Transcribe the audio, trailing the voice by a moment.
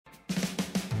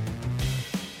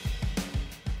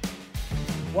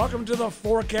Welcome to the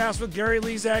Forecast with Gary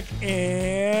Lezak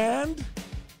and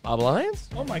Bob Lyons?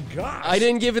 Oh my gosh. I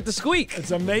didn't give it the squeak.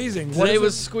 It's amazing. Today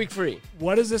was squeak free.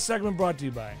 What is this segment brought to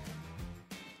you by?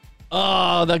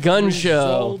 Oh, the gun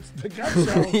show. The gun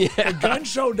show. Yeah.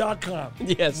 Thegunshow.com.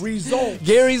 Yes. Results.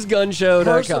 Gary'sGunShow.com.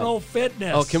 Personal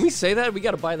fitness. Oh, can we say that? We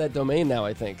got to buy that domain now,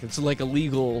 I think. It's like a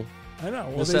legal I know.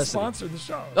 Well, necessity. they sponsored the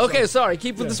show. Okay, so, sorry.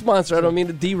 Keep with the sponsor. I don't mean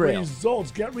to derail.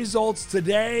 Results. Get results.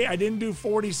 Today, I didn't do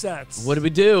 40 sets. What did we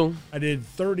do? I did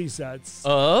 30 sets.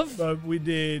 Of? But we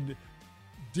did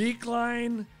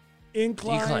decline,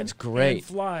 incline, Decline's great. and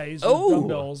flies with Oh,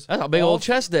 dumbbells. that's a big old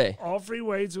chest day. All free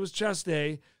weights. It was chest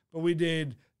day. But we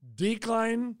did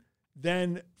decline,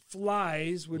 then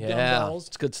flies with dumbbells.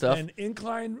 It's good stuff. Then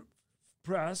incline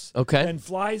press. Okay. Then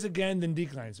flies again, then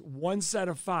declines. One set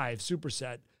of 5,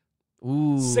 superset.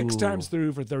 Ooh. 6 times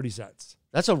through for 30 sets.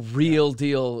 That's a real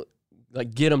deal.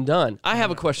 Like, get them done. I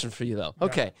have a question for you, though.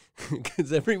 Okay.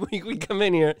 Because every week we come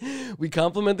in here, we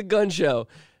compliment the gun show.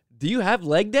 Do you have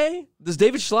leg day? Does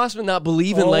David Schlossman not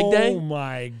believe in leg day? Oh,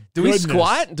 my Do goodness. we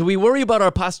squat? Do we worry about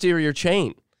our posterior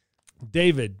chain?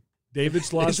 David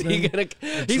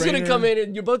Schlossman. He's gonna come in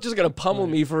and you're both just gonna pummel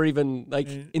me for even like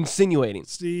insinuating.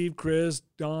 Steve, Chris,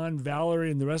 Don,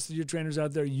 Valerie, and the rest of your trainers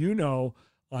out there,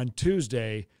 on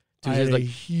Tuesday, I had a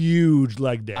huge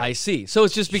leg day. I see. So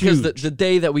it's just because the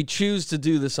day that we choose to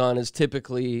do this on is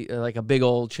typically like a big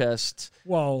old chest,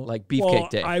 like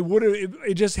beefcake day. I would have.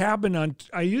 It just happened on.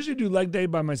 I usually do leg day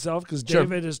by myself because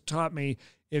David has taught me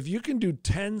if you can do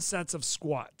 10 sets of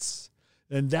squats,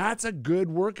 then that's a good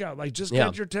workout. Like just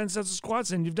get your 10 sets of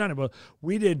squats and you've done it. But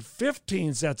we did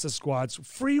 15 sets of squats,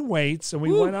 free weights, and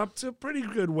we went up to pretty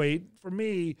good weight. For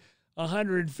me,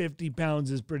 150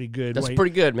 pounds is pretty good. That's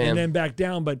pretty good, man. And then back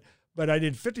down, but I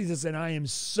did 50 sets, and I am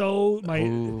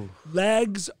my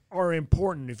legs are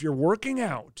important. If you're working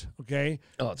out, okay?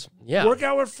 Work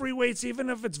out with free weights, even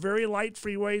if it's very light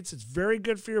free weights. It's very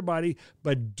good for your body,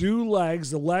 but do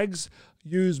legs. The legs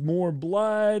use more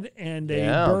blood, and they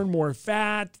burn more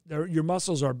fat. Your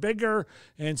muscles are bigger,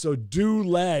 and so do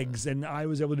legs. And I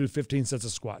was able to do 15 sets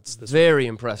of squats. Very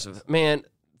impressive, man.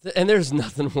 And there's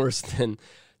nothing worse than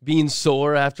being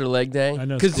sore after leg day. I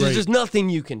know, because there's just nothing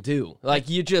you can do. Like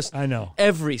I know.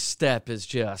 Every step is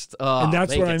just, and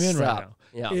that's what I'm in stop. right now.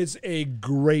 Yeah. It's a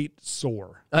great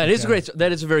sore. It is great.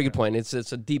 That is a very good point. It's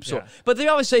a deep sore. But they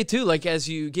always say too, like as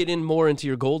you get in more into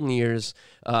your golden years,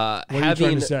 what are you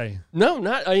trying to say? No,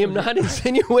 I am not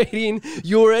insinuating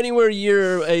you're anywhere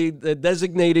near a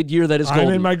designated year that is golden.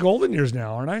 I'm in my golden years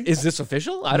now, aren't I? Is this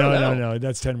official? I don't know. No,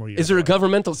 that's 10 more years. Is there a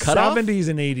governmental cutoff? 70s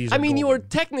and 80s. I mean, you golden. were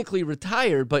technically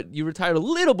retired, but you retired a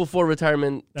little before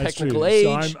retirement That's technical true.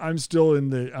 age. So I'm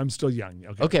still young.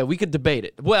 Okay, we could debate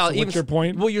it. Well, so what's your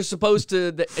point? Well, you're supposed to.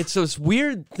 It's this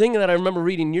weird thing that I remember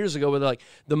reading years ago, where like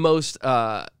the most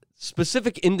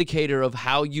specific indicator of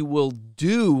how you will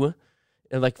do,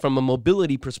 like from a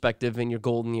mobility perspective in your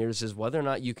golden years, is whether or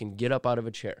not you can get up out of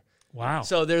a chair. Wow.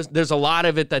 So there's a lot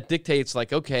of it that dictates,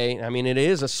 like, okay, I mean, it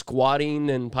is a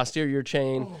squatting and posterior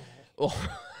chain.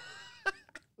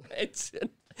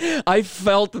 I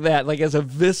felt that like as a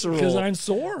visceral. Because I'm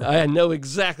sore. I know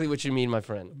exactly what you mean, my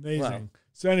friend. Amazing. Wow.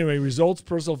 So anyway, Results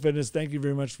Personal Fitness, thank you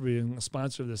very much for being a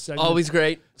sponsor of this segment. Always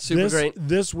great. Super great.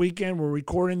 This weekend, we're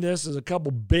recording this. There's a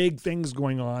couple big things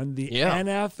going on. The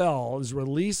NFL is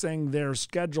releasing their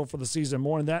schedule for the season.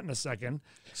 More on that in a second.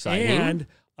 Exciting. And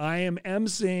I am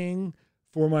emceeing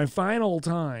for my final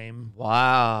time.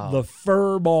 Wow. The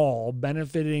Fur Ball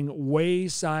benefiting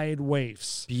Wayside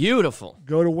Waifs. Beautiful.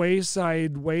 Go to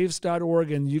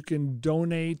waysidewaifs.org and you can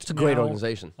donate. It's a great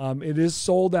organization. It is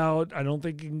sold out. I don't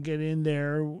think you can get in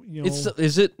there. You know,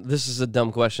 This is a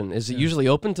dumb question. Is it usually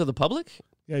open to the public?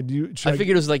 Yeah, I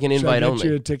figured it was like an invite only.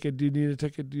 You a ticket? Do you need a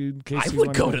ticket? In case I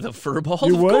would go to the Fur Ball,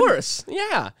 You of would? course.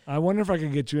 Yeah. I wonder if I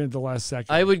could get you in at the last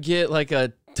second. I would get like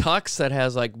a tux that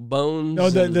has like bones. No,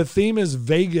 the theme is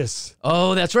Vegas.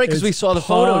 Oh, that's right, because we saw the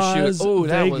photo shoot. Oh,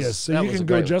 that Vegas. was So that you was can a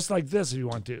go great just like this if you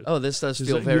want to. Oh, this does Just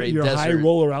feel very your desert. high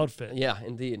roller outfit. Yeah,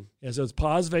 indeed. Yeah, so it's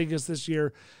Pause Vegas this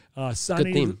year.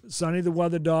 Sunny the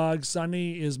weather dog.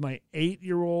 Sunny is my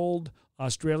 8-year-old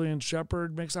Australian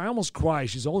Shepherd mix. I almost cry.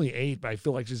 She's only 8, but I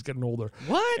feel like she's getting older.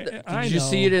 What? Did you know.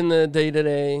 see it in the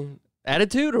day-to-day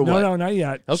attitude or what? No, not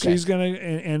yet. Okay. She's gonna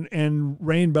and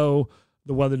Rainbow,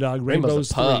 the weather dog. Rainbow's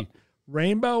a 3. pup.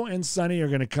 Rainbow and Sunny are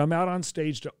going to come out on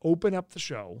stage to open up the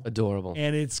show. Adorable.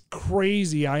 And it's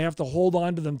crazy. I have to hold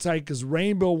on to them tight because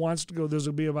Rainbow wants to go. There's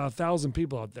going to be about 1,000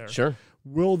 people out there. Sure.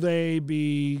 Will they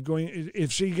be going?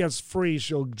 If she gets free,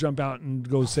 she'll jump out and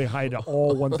go say hi to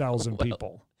all 1,000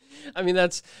 people. I mean,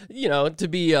 that's, to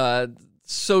be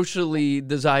socially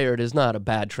desired is not a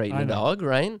bad trait in a dog,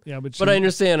 right? Yeah, but I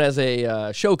understand as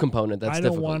a show component, that's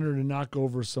difficult. I don't want her to knock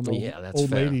over some old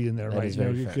fair. lady in there, that right?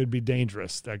 It could be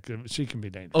dangerous. She can be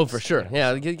dangerous. Oh, for sure.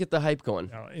 Yeah, get the hype going.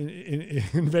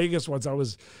 In Vegas once,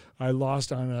 I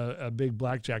lost on a big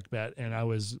blackjack bet, and I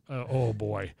was oh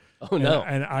boy. Oh no!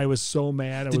 And I was so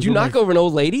mad. Did you knock over an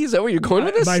old lady? Is that where you're going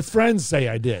with this? My friends say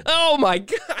I did. Oh my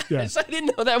gosh! Yeah. I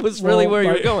didn't know that was really where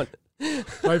you were going.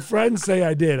 My friends say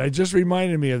I did. It just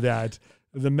reminded me of that.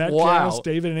 The Metcalfs,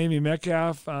 David and Amy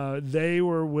Metcalf, they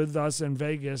were with us in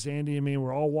Vegas. Andy and me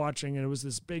were all watching, and it was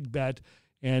this big bet.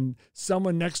 And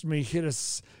someone next to me hit a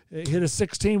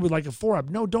 16 with like a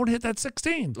 4-up. No, don't hit that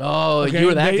 16. Oh, okay? You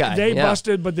were that guy. They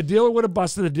busted, but the dealer would have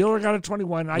busted. The dealer got a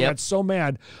 21. I got so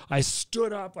mad. I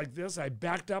stood up like this. I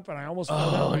backed up, and I almost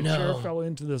fell down. My chair fell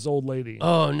into this old lady.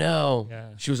 Oh, no. Yeah.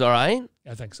 She was all right?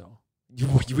 I think so.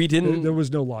 We didn't. There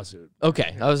was no lawsuit.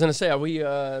 Okay, I was gonna say, are we?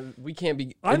 We can't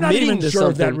be. I'm not even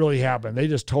sure if that really happened. They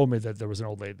just told me that there was an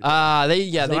old lady. They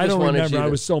just I don't wanted remember. you. I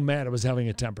was so mad. I was having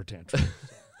a temper tantrum.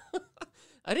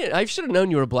 I didn't. I should have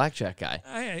known you were a blackjack guy.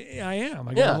 I am.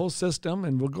 I got a whole system,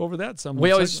 and we'll go over that some.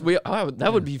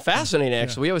 That would be fascinating.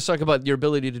 Actually, we always talk about your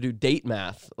ability to do date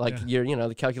math, like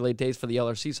to calculate dates for the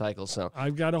LRC cycle. So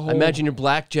I've got a whole. I imagine your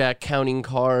blackjack counting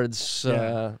cards.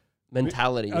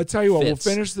 Mentality. I'll tell you what, we'll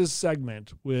finish this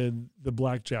segment with the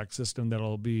blackjack system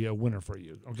that'll be a winner for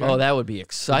you. Okay. Oh, that would be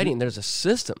exciting. There's a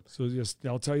system. So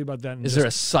I'll tell you about that. Is there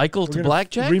a cycle to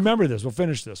blackjack? Remember this. We'll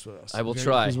finish this with us. I will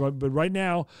try. But right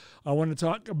now, I want to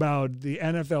talk about the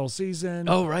NFL season.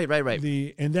 Oh, right.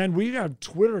 And then we have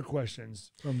Twitter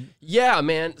questions from. Yeah,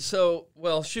 man. So,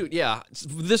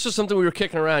 this was something we were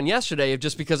kicking around yesterday.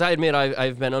 Just because I admit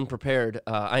I've been unprepared.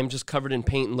 I'm just covered in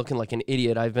paint and looking like an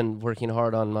idiot. I've been working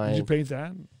hard on my. Did you paint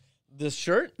that? This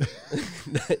shirt?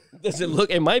 Does it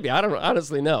look? It might be. I don't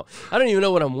honestly know. I don't even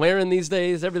know what I'm wearing these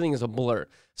days. Everything is a blur.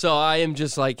 So I am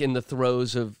just like in the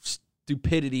throes of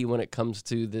stupidity when it comes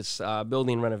to this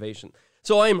building renovation.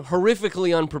 So I am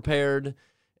horrifically unprepared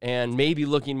and maybe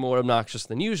looking more obnoxious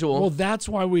than usual. Well, that's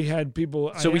why we had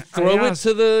people. So we throw it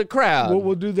to the crowd.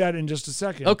 We'll do that in just a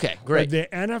second. Okay, great.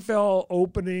 But the NFL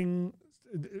opening,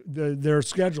 they're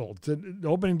scheduled. The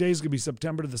opening day is going to be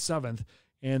September the 7th.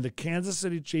 And the Kansas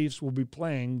City Chiefs will be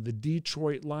playing the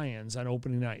Detroit Lions on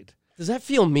opening night. Does that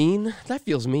feel mean? That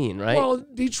feels mean, right? Well,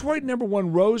 Detroit, number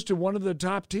one, rose to one of the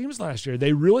top teams last year.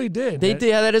 They really did.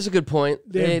 That is a good point.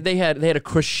 They had a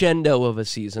crescendo of a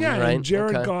season, right? And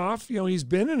Jared Goff, he's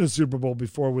been in a Super Bowl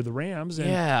before with the Rams.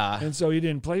 And so he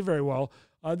didn't play very well.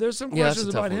 There's some questions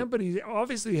about him, but he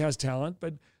obviously has talent.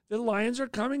 But the Lions are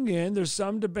coming in. There's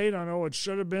some debate on, it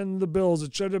should have been the Bills.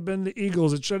 It should have been the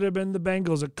Eagles. It should have been the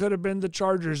Bengals. It could have been the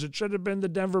Chargers. It should have been the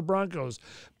Denver Broncos.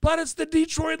 But it's the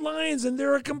Detroit Lions, and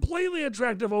they're a completely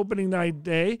attractive opening night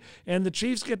day, and the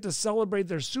Chiefs get to celebrate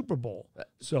their Super Bowl.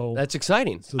 So that's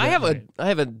exciting. I have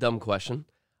a dumb question.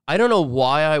 I don't know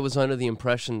why I was under the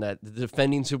impression that the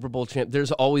defending Super Bowl champ,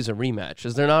 there's always a rematch.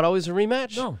 Is there not always a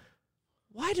rematch? No.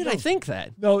 Why did I think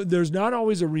that? No, there's not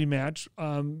always a rematch.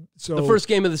 So the first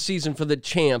game of the season for the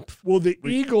champ. Well, the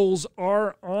Eagles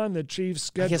are on the Chiefs'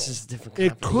 schedule. I guess it's a different.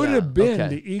 It could have been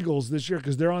the Eagles this year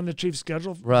because they're on the Chiefs'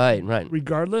 schedule. Right.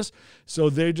 Regardless, so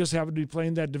they just happen to be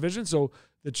playing that division. So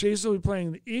the Chiefs will be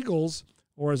playing the Eagles,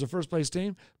 or as a first place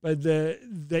team. But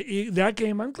that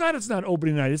game, I'm glad it's not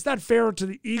opening night. It's not fair to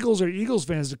the Eagles or Eagles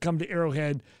fans to come to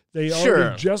Arrowhead. They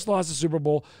already just lost the Super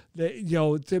Bowl.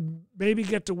 To maybe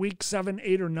get to week 7,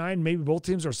 8, or 9, maybe both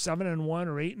teams are 7-1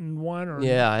 or 8-1. Or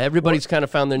everybody's kind of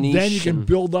found their niche. Then you can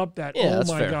build up that. Oh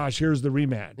my fair. Gosh, here's the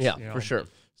rematch. Yeah, for sure.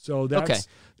 So that's okay.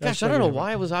 Gosh, I don't know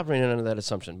why I was operating under that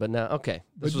assumption, but now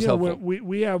this was helpful.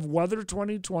 We have Weather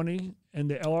 2020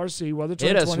 and the LRC Weather 2020.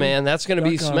 Hit us, man. That's going to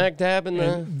be smack dab in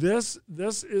the.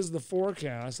 This is the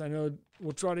forecast. I know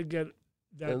we'll try to get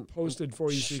that posted for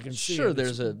you so you can see. Sure,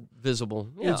 there's a visible.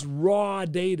 Yeah. It's raw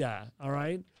data. All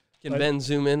right. Can Ben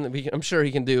zoom in? I'm sure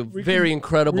he can do very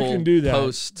incredible. We can do that.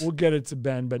 Post. We'll get it to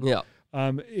Ben, but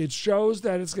it shows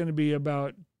that it's going to be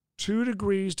about 2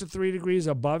 degrees to 3 degrees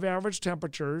above average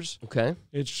temperatures. Okay.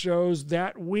 It shows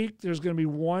that week there's going to be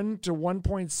 1 to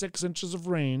 1.6 inches of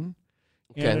rain.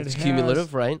 Okay, and it's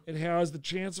cumulative, right? It has the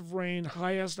chance of rain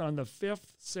highest on the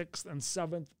 5th, 6th, and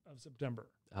 7th of September.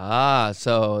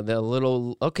 So the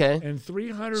little, okay. And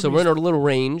 300. So we're in a little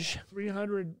range.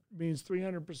 300 means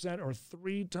 300% or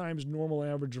 3 times normal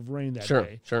average of rain that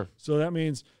day. Sure. So that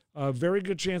means a very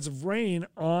good chance of rain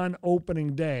on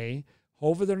opening day.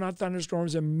 Hopefully they're not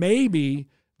thunderstorms, and maybe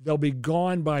they'll be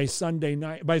gone by Sunday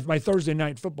night, by Thursday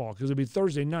night football, because it'll be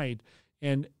Thursday night.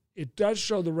 And it does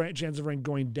show the chance of rain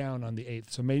going down on the 8th.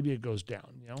 So maybe it goes down,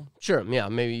 you know? Sure. Yeah.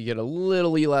 Maybe you get a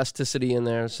little elasticity in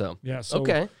there. So, yeah. So,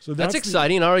 okay. So that's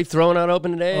exciting. Already throwing out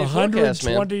open today.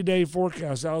 120-day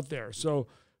forecast out there. So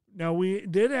now we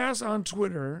did ask on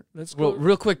Twitter. Let's go. Well,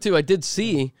 real quick, too. I did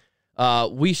see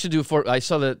we should do I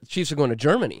saw the Chiefs are going to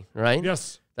Germany, right?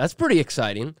 Yes. That's pretty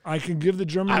exciting. I can give the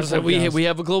German forecast. We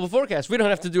have a global forecast. We don't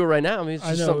have to do it right now. I mean, it's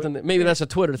just something that maybe that's a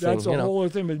Twitter thing. That's a whole other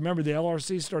thing. But remember, the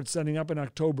LRC starts setting up in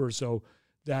October, so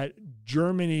that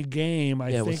Germany game,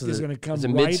 I think, is going to come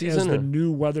right as the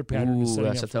new weather pattern is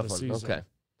setting up for the season. Okay.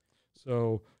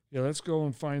 So, yeah, let's go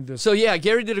and find this. So, yeah,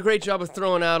 Gary did a great job of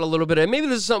throwing out a little bit. Maybe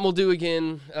this is something we'll do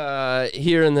again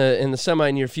here in the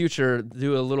semi-near future,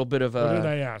 do a little bit of what did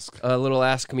I ask? A little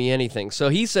Ask Me Anything. So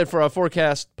he said for our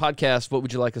forecast podcast, what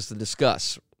would you like us to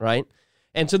discuss, right?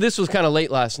 And so this was kind of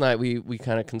late last night. We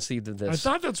kind of conceived of this.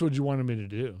 I thought that's what you wanted me to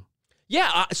do.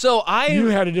 Yeah, You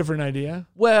had a different idea?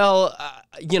 Well,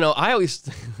 I was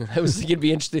thinking it'd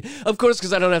be interesting. Of course,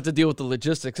 because I don't have to deal with the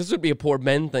logistics. This would be a poor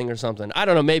men thing or something. I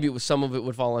don't know. Maybe some of it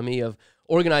would fall on me of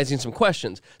organizing some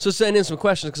questions. So send in some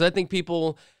questions because I think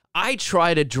I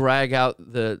try to drag out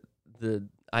the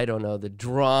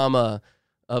drama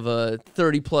of a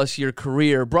 30-plus year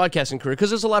career, broadcasting career,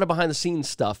 because there's a lot of behind-the-scenes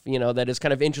stuff, that is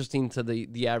kind of interesting to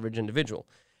the average individual.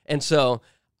 And so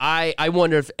I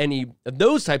wonder if any of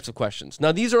those types of questions.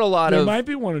 Now, these are a lot There might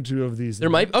be one or two of these.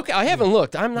 Okay, I haven't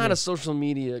looked. I'm not a social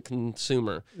media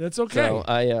consumer. That's okay. So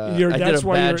I did a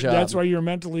bad job. That's why you're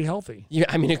mentally healthy. Yeah,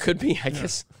 I mean, it could be, I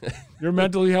guess. You're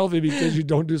mentally healthy because you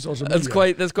don't do social media. That's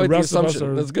quite the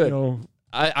assumption. That's good.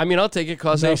 I mean, I'll take it.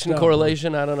 Causation,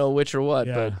 correlation, I don't know which or what,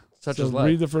 but such as life.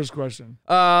 Read the first question.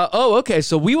 Okay,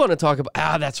 so we want to talk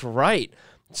about, that's right.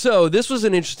 So this was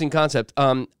an interesting concept.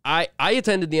 I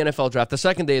attended the NFL draft, the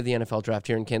second day of the NFL draft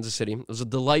here in Kansas City. It was a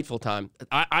delightful time.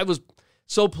 I was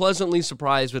so pleasantly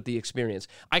surprised with the experience.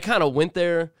 I kind of went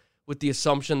there with the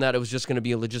assumption that it was just going to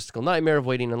be a logistical nightmare of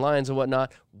waiting in lines and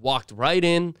whatnot. Walked right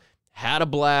in, had a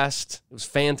blast. It was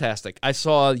fantastic. I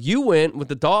saw you went with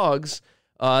the dogs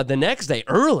the next day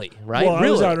early, right? Well,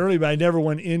 I was out early, but I never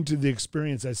went into the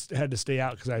experience. I had to stay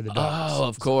out because I had the dogs. Oh,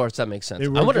 of course. That makes sense. I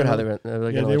wondered how they were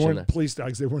going to they weren't police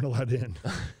dogs. They weren't allowed in.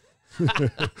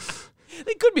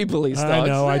 They could be police dogs. I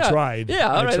know. Yeah. I tried.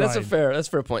 Yeah, all right. That's a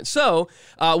fair point. So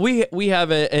we have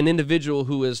an individual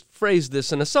who has phrased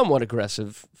this in a somewhat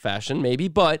aggressive fashion, maybe,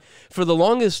 but for the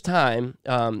longest time,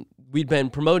 we'd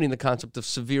been promoting the concept of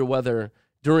severe weather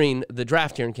during the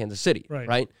draft here in Kansas City,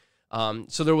 right?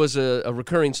 So there was a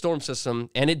recurring storm system,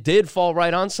 and it did fall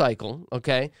right on cycle,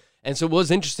 okay? And so it was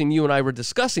interesting. You and I were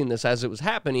discussing this as it was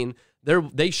happening.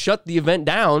 They shut the event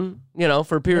down,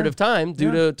 for a period of time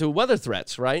due to weather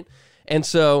threats, right? And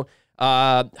so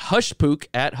Hushpook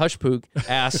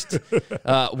asked,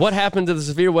 what happened to the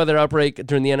severe weather outbreak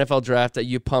during the NFL draft that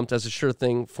you pumped as a sure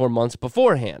thing 4 months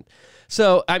beforehand?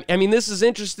 So, I mean, this is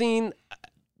interesting.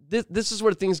 This is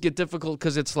where things get difficult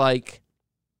because it's like,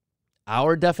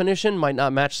 our definition might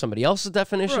not match somebody else's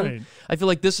definition. Right. I feel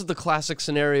like this is the classic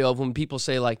scenario of when people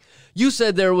say, like, you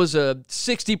said there was a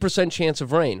 60% chance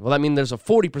of rain. Well, I mean, there's a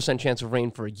 40% chance of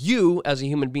rain for you as a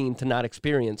human being to not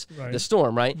experience the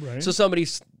storm, right? So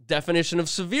somebody's definition of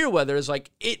severe weather is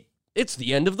like, it's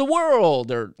the end of the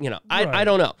world, or, I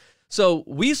don't know. So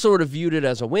we sort of viewed it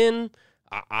as a win.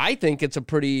 I think it's a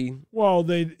pretty well.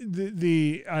 And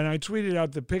I tweeted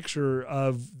out the picture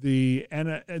of the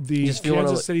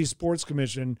Kansas City Sports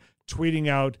Commission tweeting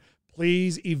out,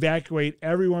 "Please evacuate.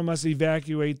 Everyone must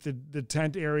evacuate the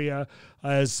tent area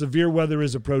as severe weather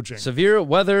is approaching." Severe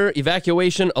weather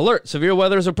evacuation alert. Severe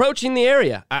weather is approaching the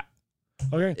area.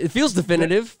 Okay. It feels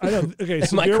definitive. I know. Okay.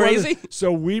 Am I crazy? Weather.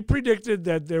 So we predicted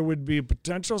that there would be a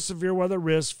potential severe weather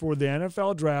risk for the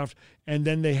NFL draft, and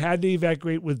then they had to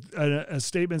evacuate with a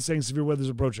statement saying severe weather is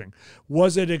approaching.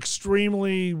 Was it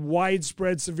extremely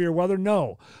widespread severe weather?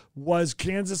 No. Was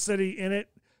Kansas City in it?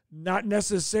 Not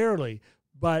necessarily.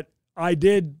 But I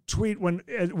did tweet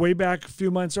way back a few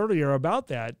months earlier about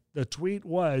that. The tweet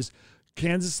was,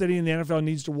 Kansas City and the NFL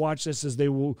needs to watch this as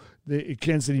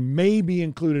Kansas City may be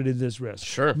included in this risk.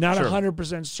 Sure. Not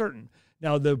 100% certain.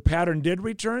 Now, the pattern did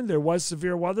return. There was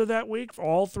severe weather that week. For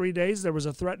all 3 days, there was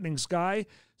a threatening sky.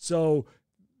 So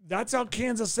that's how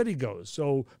Kansas City goes.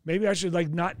 So maybe I should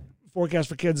not forecast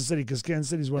for Kansas City because Kansas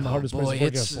City is one of the hardest places to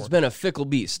forecast for. It's been a fickle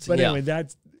beast. But anyway,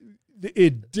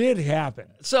 it did happen.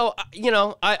 So,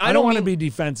 I don't want to be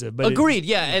defensive. But agreed,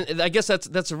 and I guess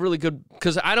that's a really good,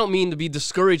 because I don't mean to be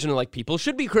discouraging, like, people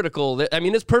should be critical. I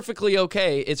mean, it's perfectly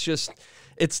okay. It's just,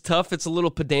 it's tough. It's a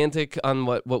little pedantic on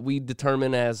what we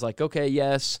determine as, like, okay,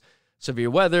 yes, severe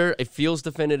weather. It feels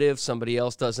definitive. Somebody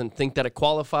else doesn't think that it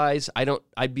qualifies.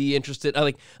 I'd be interested.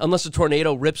 Unless a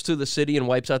tornado rips through the city and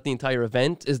wipes out the entire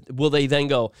event, will they then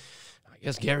go, I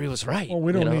guess Gary was right? Well,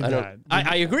 we don't need that.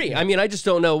 I agree. I mean, I just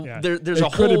don't know. Yeah. There's a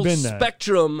whole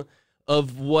spectrum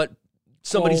of what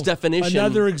somebody's definition.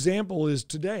 Another example is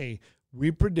today. We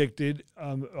predicted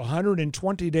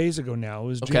 120 days ago now.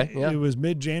 It was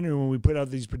mid-January when we put out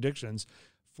these predictions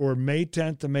for May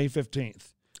 10th to May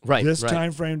 15th. Right. This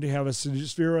time frame to have a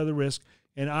severe weather risk.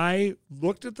 And I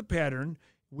looked at the pattern.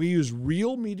 We use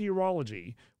real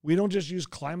meteorology. We don't just use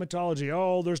climatology.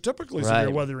 Oh, there's typically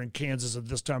severe weather in Kansas at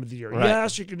this time of the year. Right.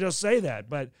 Yes, you can just say that.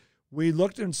 But we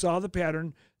looked and saw the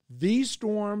pattern. The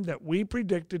storm that we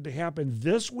predicted to happen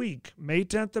this week, May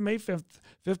 10th to May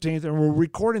 15th, and we're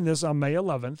recording this on May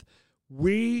 11th,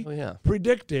 we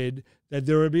predicted that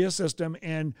there would be a system,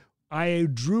 and I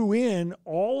drew in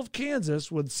all of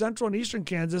Kansas with central and eastern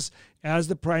Kansas as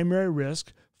the primary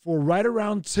risk for right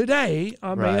around today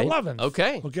on May 11th.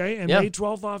 Okay. And May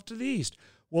 12th off to the east.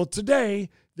 Well, today,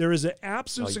 there is an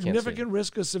absolute significant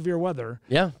risk of severe weather.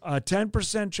 Yeah. A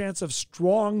 10% chance of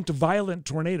strong to violent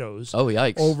tornadoes. Oh,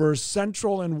 yikes. Over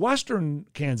central and western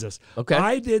Kansas. Okay.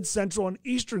 I did central and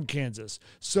eastern Kansas.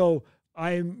 So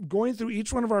I'm going through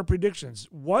each one of our predictions.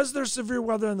 Was there severe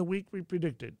weather in the week we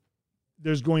predicted?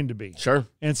 There's going to be. Sure.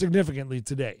 And significantly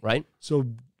today. Right. So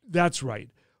that's right.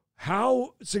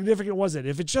 How significant was it?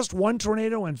 If it's just one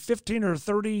tornado and 15 or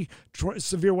 30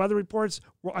 severe weather reports,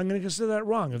 well, I'm going to consider that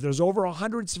wrong. If there's over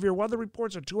 100 severe weather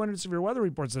reports or 200 severe weather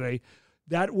reports today,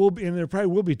 that will be, and there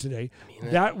probably will be today,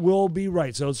 that will be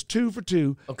right. So it's 2 for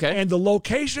 2. Okay. And the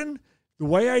location, the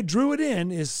way I drew it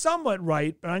in is somewhat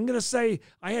right, but I'm going to say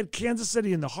I had Kansas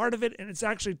City in the heart of it, and it's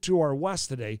actually to our west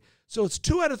today. So it's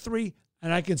 2 out of 3,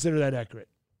 and I consider that accurate.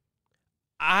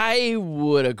 I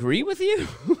would agree with you.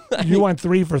 You want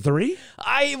 3 for 3?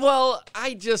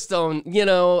 I just don't,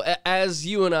 as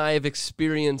you and I have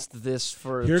experienced this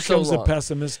for Here so comes long. a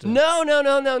pessimist. No.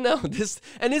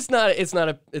 It's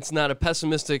not a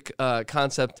pessimistic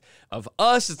concept of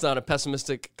us. It's not a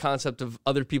pessimistic concept of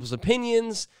other people's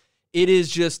opinions. It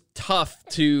is just tough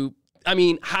to,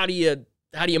 how do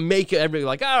you make everybody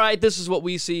like, all right, this is what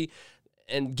we see,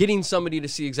 and getting somebody to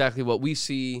see exactly what we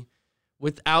see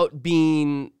without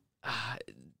being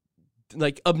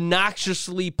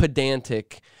obnoxiously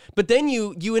pedantic. But then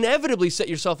you inevitably set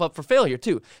yourself up for failure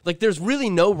too. There's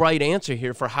really no right answer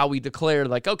here for how we declare,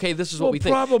 okay, this is what we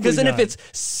think. Because then if it's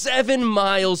 7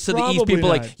 miles to the east,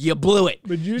 people are you blew it.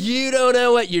 But you don't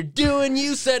know what you're doing.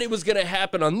 You said it was going to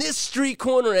happen on this street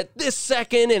corner at this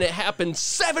second, and it happened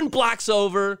 7 blocks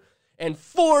over and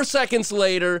 4 seconds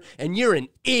later, and you're an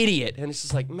idiot. And it's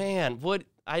just man, what?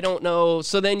 I don't know.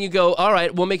 So then you go, all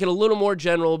right, we'll make it a little more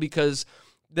general, because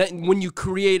then when you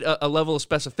create a level of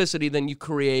specificity, then you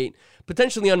create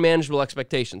potentially unmanageable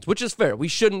expectations, which is fair. We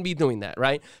shouldn't be doing that,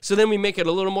 right? So then we make it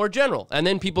a little more general. And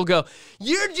then people go,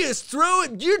 you're just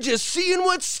seeing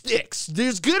what sticks.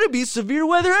 There's going to be severe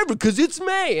weather ever because it's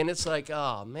May. And it's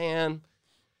oh, man.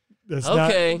 That's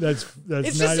okay. That's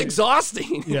it's just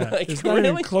exhausting. Yeah, it's not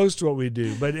even close to what we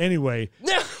do. But anyway.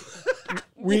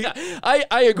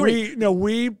 I agree.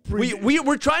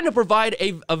 We're trying to provide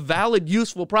a valid,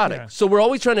 useful product. Yeah. So we're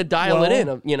always trying to dial it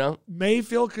in,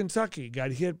 Mayfield, Kentucky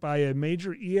got hit by a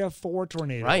major EF4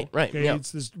 tornado. Right. Okay, yeah.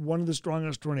 It's one of the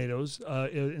strongest tornadoes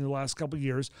in the last couple of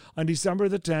years on December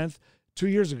the 10th, 2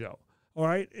 years ago. All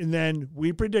right. And then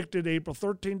we predicted April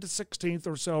 13th to 16th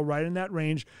or so, right in that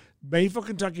range. Mayfield,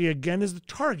 Kentucky, again, is the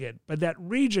target, but that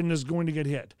region is going to get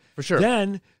hit. For sure.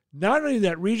 Then, not only did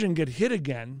that region get hit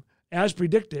again, as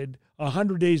predicted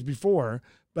 100 days before,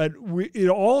 but it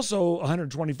also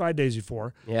 125 days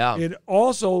before. Yeah.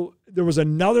 There was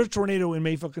another tornado in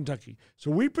Mayfield, Kentucky.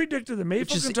 So we predicted that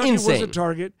Mayfield, Kentucky was a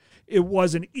target. It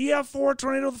was an EF4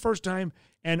 tornado the first time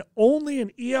and only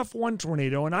an EF1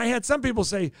 tornado. And I had some people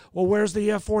say, well, where's the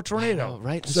EF4 tornado?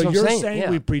 Right. So you're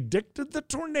saying we predicted the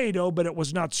tornado, but it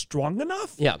was not strong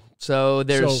enough? Yeah. So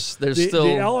there's still...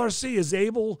 The LRC is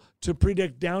able to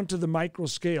predict down to the micro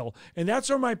scale. And that's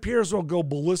where my peers will go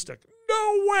ballistic.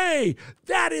 No way!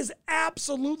 That is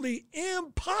absolutely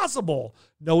impossible.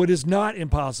 No, it is not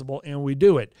impossible, and we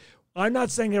do it. I'm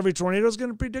not saying every tornado is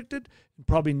going to predict it.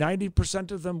 Probably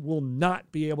 90% of them will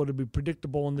not be able to be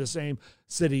predictable in the same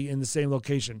city, in the same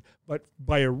location. But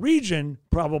by a region,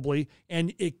 probably,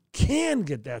 and it can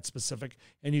get that specific,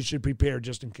 and you should prepare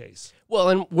just in case. Well,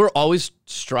 and we're always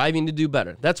striving to do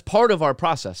better. That's part of our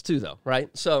process too, though, right?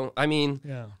 So, I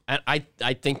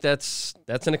think that's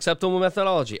an acceptable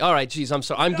methodology. All right, geez, I'm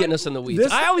sorry. I'm getting us in the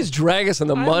weeds. I always drag us in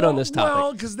the mud on this topic.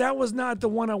 Well, because that was not the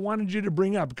one I wanted you to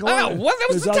bring up. That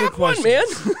was the tough one, man.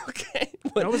 Okay.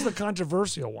 That was the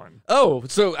controversial one. Oh,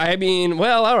 so I mean,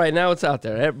 well, all right, now it's out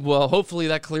there. Well, hopefully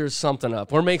that clears something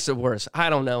up or makes it worse. I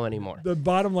don't know anymore. The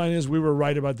bottom line is we were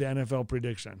right about the NFL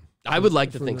prediction. I would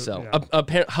like to think so. Yeah.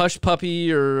 A hush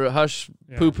puppy or hush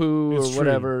poo-poo or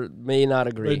whatever may not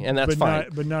agree, and that's fine.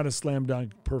 But not a slam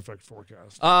dunk perfect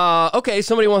forecast. Okay,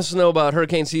 somebody wants to know about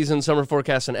hurricane season, summer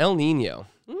forecast, and El Nino.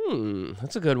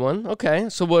 That's a good one. Okay,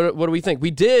 so what do we think?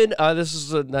 We did, this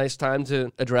is a nice time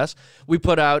to address, we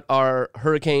put out our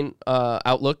hurricane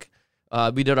outlook.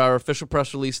 We did our official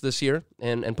press release this year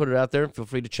and put it out there. Feel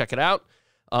free to check it out.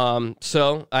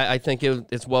 So I think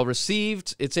it's well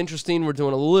received. It's interesting. We're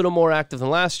doing a little more active than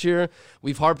last year.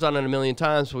 We've harped on it a million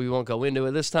times, so we won't go into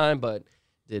it this time, but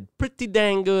did pretty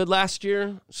dang good last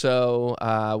year. So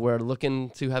we're looking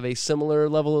to have a similar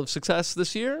level of success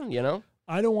this year, you know?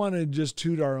 I don't want to just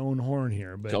toot our own horn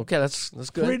here, but okay, that's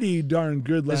good. Pretty darn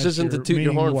good last year. This isn't the toot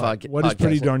your horn podcast. What does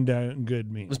pretty darn good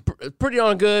mean? Pretty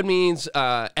darn good means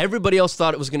everybody else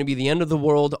thought it was going to be the end of the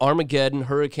world, Armageddon,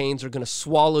 hurricanes are going to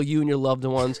swallow you and your loved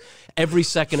ones every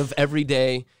second of every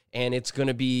day, and it's going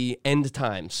to be end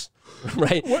times.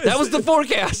 Right? That was the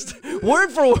forecast. Word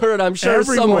for word, I'm sure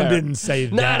everyone didn't say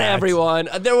that. Not everyone.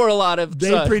 There were a lot of...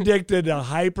 They predicted a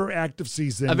hyperactive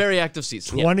season. A very active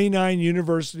season, 29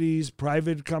 universities,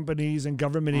 private companies, and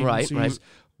government agencies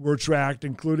were tracked,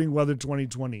 including Weather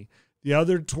 2020. The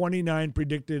other 29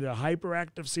 predicted a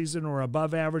hyperactive season or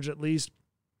above average at least.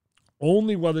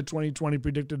 Only Weather 2020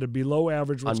 predicted a below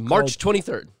average. On March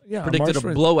 23rd, predicted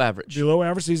a below average. Below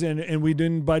average season, and we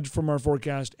didn't budge from our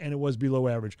forecast, and it was below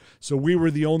average. So we were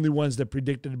the only ones that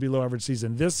predicted a below average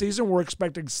season. This season, we're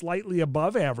expecting slightly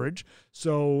above average.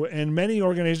 So, and many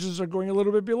organizations are going a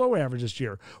little bit below average this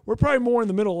year. We're probably more in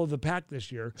the middle of the pack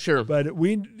this year. Sure. But the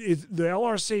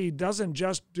LRC doesn't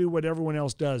just do what everyone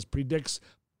else does, predicts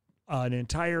an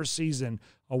entire season,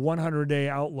 a 100-day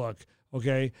outlook,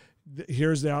 okay?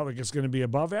 Here's the outlook. It's going to be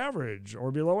above average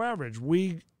or below average.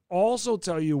 We also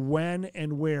tell you when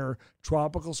and where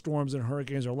tropical storms and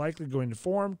hurricanes are likely going to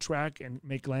form, track, and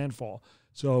make landfall.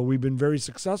 So we've been very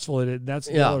successful at it. That's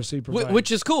the LRC provides.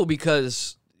 Which is cool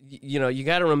because, you know, you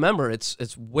got to remember it's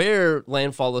where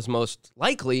landfall is most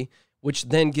likely, which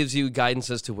then gives you guidance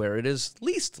as to where it is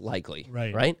least likely.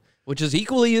 Right? Which is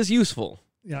equally as useful.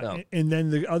 Yeah, no. And then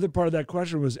the other part of that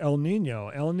question was El Nino.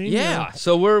 El Nino. Yeah,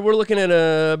 so we're looking at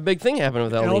a big thing happening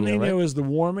with El Nino. El Nino right? is the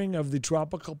warming of the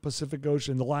tropical Pacific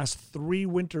Ocean. The last 3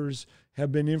 winters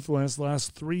have been influenced. The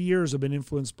last 3 years have been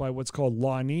influenced by what's called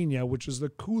La Nina, which is the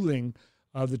cooling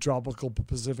of the tropical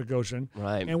Pacific Ocean.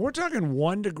 Right. And we're talking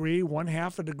 1 degree,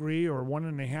 1/2 a degree, or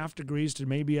 1.5 degrees to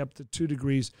maybe up to 2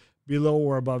 degrees below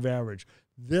or above average.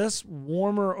 This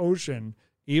warmer ocean,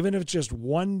 even if it's just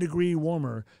 1 degree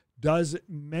warmer, does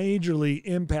majorly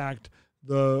impact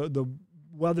the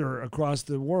weather across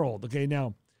the world. Okay,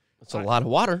 now it's a lot of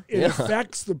water. It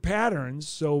affects the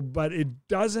patterns, but it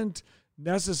doesn't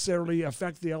necessarily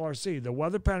affect the LRC. The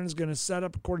weather pattern is going to set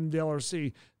up according to the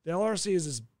LRC. The LRC is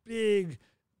this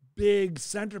big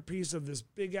centerpiece of this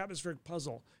big atmospheric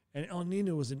puzzle, and El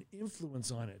Nino is an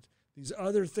influence on it. These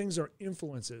other things are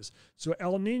influences. So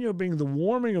El Nino, being the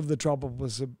warming of the tropical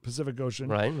Pacific Ocean,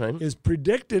 is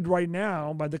predicted right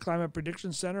now by the Climate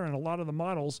Prediction Center and a lot of the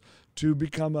models to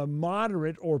become a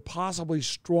moderate or possibly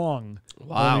strong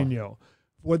El Nino.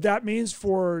 What that means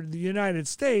for the United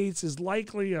States is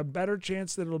likely a better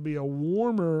chance that it'll be a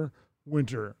warmer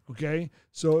winter, okay?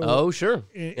 So sure.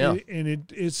 And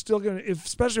it's still going to,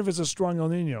 especially if it's a strong El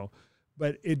Nino.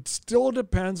 But it still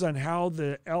depends on how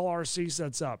the LRC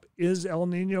sets up. Is El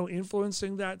Nino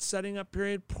influencing that setting up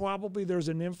period? Probably there's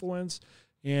an influence,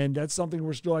 and that's something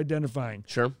we're still identifying.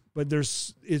 Sure. But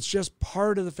it's just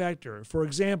part of the factor. For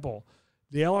example,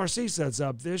 the LRC sets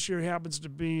up. This year happens to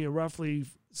be a roughly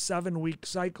 7-week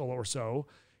cycle or so,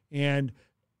 and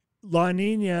La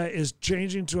Nina is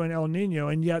changing to an El Nino,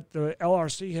 and yet the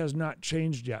LRC has not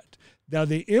changed yet. Now,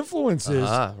 the influences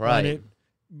on it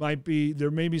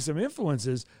there may be some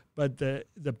influences, but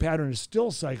the pattern is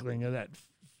still cycling in that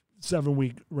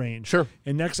 7-week range. Sure.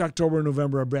 And next October and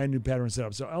November, a brand new pattern set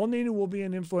up. So El Nino will be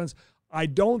an influence. I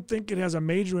don't think it has a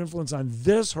major influence on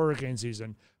this hurricane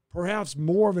season. Perhaps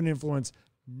more of an influence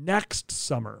next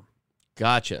summer.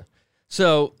 Gotcha.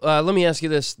 So let me ask you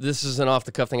this. This is an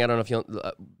off-the-cuff thing. I don't know if you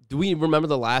do we remember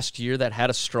the last year that had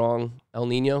a strong El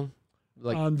Nino?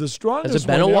 Like, the strongest has it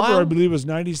been one a while? ever, I believe, was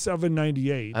 97,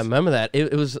 98. I remember that.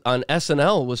 It was on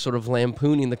SNL was sort of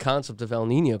lampooning the concept of El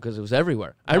Nino because it was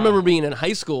everywhere. I remember being in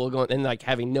high school going and like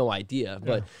having no idea.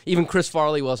 But even Chris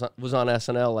Farley was on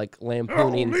SNL like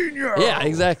lampooning. El Nino! Yeah,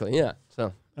 exactly. Yeah.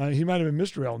 So he might have been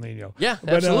Mr. El Nino. Yeah,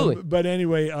 absolutely. But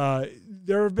anyway,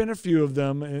 there have been a few of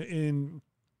them in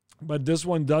But this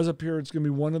one does appear it's going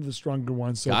to be one of the stronger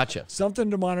ones. So Gotcha.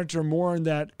 Something to monitor. More on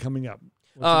that coming up.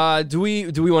 Do we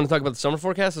want to talk about the summer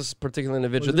forecast? This particular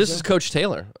individual. This is Coach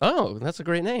Taylor. Oh, that's a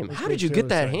great name. How did you get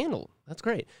that handle? That's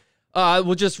great.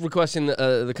 We're just requesting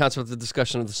the concept of the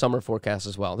discussion of the summer forecast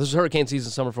as well. This is hurricane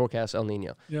season summer forecast El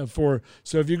Nino. Yeah.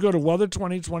 So if you go to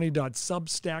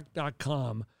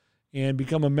weather2020.substack.com and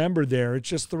become a member there, it's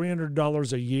just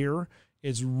 $300 a year.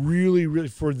 It's really, really,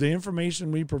 for the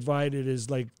information we provide, it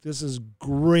is like, this is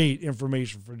great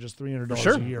information for just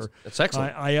 $300 a year. That's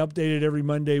excellent. I update it every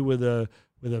Monday with a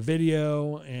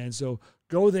video, and so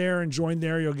go there and join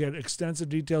there. You'll get extensive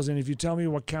details, and if you tell me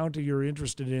what county you're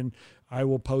interested in, I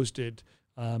will post it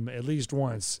at least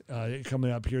once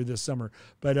coming up here this summer.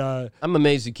 But I'm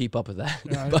amazed you keep up with that.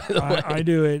 By the way, I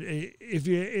do it.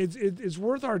 It's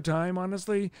worth our time,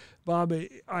 honestly, Bob.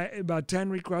 About 10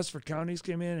 requests for counties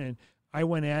came in, and I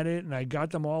went at it, and I got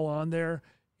them all on there,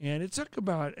 and it took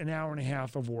about an hour and a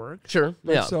half of work. Sure,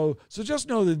 yeah. So just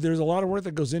know that there's a lot of work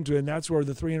that goes into it, and that's where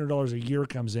the $300 a year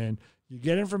comes in. You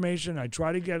get information. I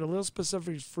try to get a little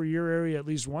specific for your area at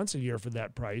least once a year for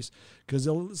that price, because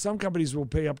some companies will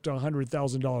pay up to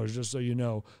 $100,000, just so you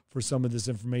know, for some of this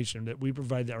information that we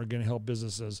provide that are going to help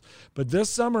businesses. But this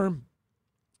summer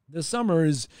is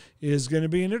going to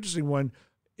be an interesting one.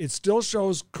 It still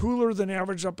shows cooler than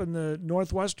average up in the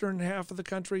northwestern half of the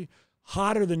country,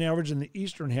 hotter than average in the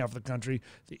eastern half of the country.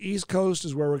 The East Coast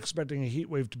is where we're expecting a heat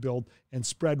wave to build and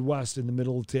spread west in the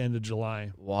middle to end of July.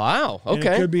 Wow. Okay. And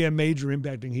it could be a major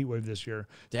impacting heat wave this year.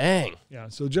 Dang. Yeah.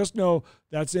 So just know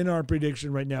that's in our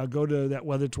prediction right now. Go to that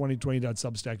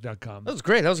weather2020.substack.com. That was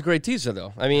great. That was a great teaser,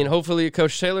 though. I mean, hopefully,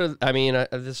 Coach Taylor, I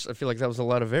feel like that was a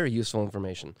lot of very useful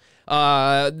information.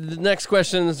 The next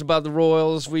question is about the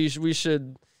Royals. We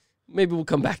should... Maybe we'll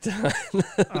come back to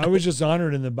that. I was just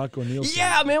honored in the Buck O'Neil series.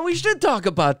 Yeah, man, we should talk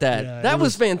about that. Yeah, that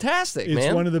was fantastic, man.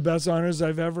 It's one of the best honors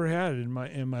I've ever had in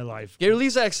my life. Gary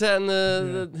Lezak sat in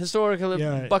the historic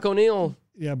Buck O'Neil.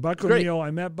 Yeah, Buck O'Neil.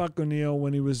 I met Buck O'Neil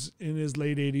when he was in his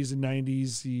late 80s and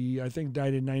 90s. He, I think,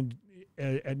 died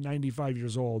at 95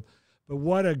 years old. But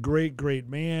what a great, great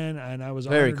man. And I was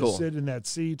honored to sit in that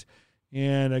seat.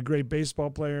 And a great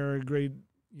baseball player, a great,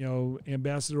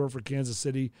 ambassador for Kansas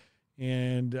City.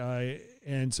 And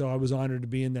so I was honored to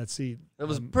be in that seat. It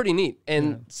was pretty neat.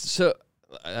 And so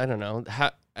I don't know,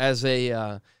 as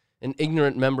an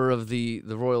ignorant member of the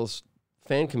Royals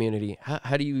fan community,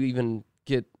 how do you even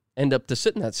end up to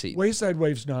sit in that seat? Wayside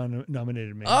Waves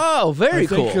nominated me. Oh, very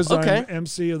cool. Because I'm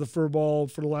MC of the Fur Ball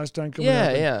for the last time coming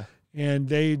up. Yeah. And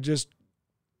they just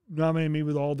nominated me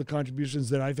with all the contributions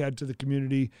that I've had to the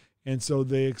community. And so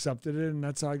they accepted it, and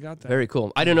that's how I got that. Very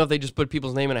cool. I didn't know if they just put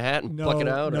people's name in a hat and pluck it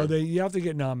out. No, you have to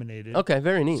get nominated. Okay,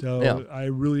 very neat. So I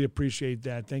really appreciate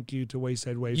that. Thank you to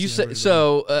Wayside Waves. You said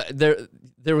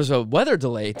there was a weather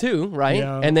delay too, right?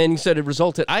 Yeah. And then you said it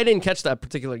resulted. I didn't catch that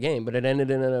particular game, but it ended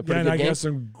in a pretty good game. I got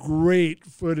some great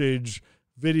footage.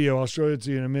 Video, I'll show it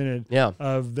to you in a minute. Yeah,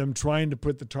 of them trying to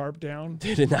put the tarp down.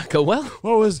 Did it not go well?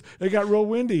 Well, it got real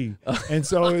windy, and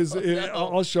so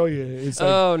I'll show you. It's like,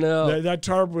 oh no, that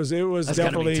tarp was That's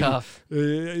definitely tough.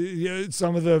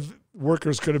 Some of the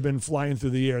workers could have been flying through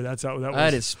the air. That's how that was.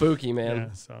 That is spooky, man.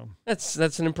 Yeah, so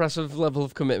that's an impressive level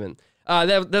of commitment.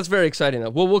 That's very exciting, though.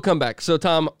 Well, we'll come back. So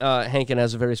Tom Hankin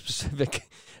has a very specific,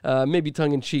 maybe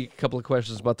tongue-in-cheek, couple of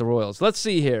questions about the Royals. Let's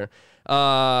see here.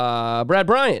 Brad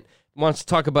Bryant wants to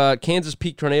talk about Kansas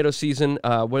peak tornado season,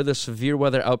 where the severe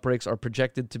weather outbreaks are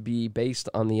projected to be based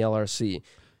on the LRC.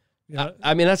 Yeah.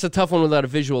 I mean, that's a tough one without a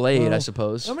visual aid, I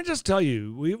suppose. Let me just tell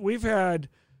you, we've had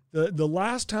the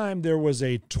last time there was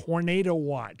a tornado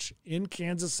watch in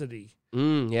Kansas City,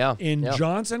 in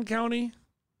Johnson County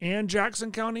and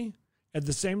Jackson County at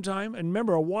the same time. And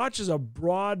remember, a watch is a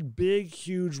broad, big,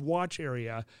 huge watch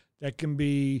area that can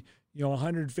be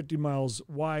 150 miles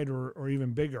wide or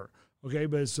even bigger. Okay,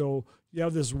 but so you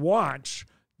have this watch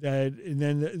and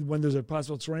then when there's a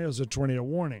possible tornado, there's a tornado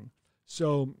warning.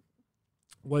 So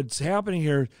what's happening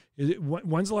here is,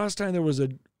 when's the last time there was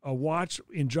a watch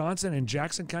in Johnson and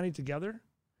Jackson County together?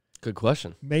 Good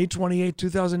question. May 28,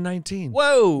 2019.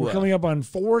 Whoa. We're coming up on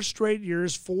 4 straight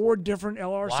years, 4 different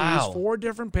LRCs, 4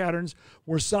 different patterns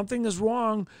where something is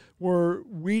wrong, where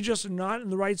we just are not in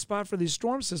the right spot for these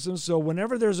storm systems. So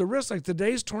whenever there's a risk, like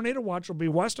today's tornado watch will be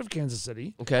west of Kansas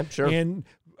City. Okay, sure. And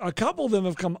a couple of them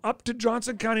have come up to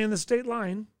Johnson County on the state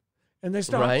line, and they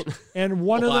stopped. Right. And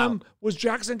one of them was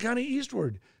Jackson County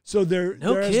eastward. So there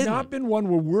has not been one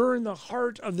where we're in the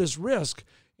heart of this risk.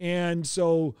 And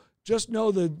so just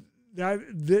know that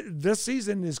this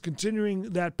season is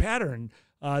continuing that pattern.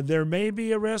 There may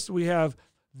be a risk. We have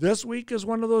this week is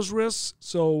one of those risks.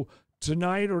 So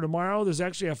tonight or tomorrow, there's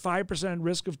actually a 5%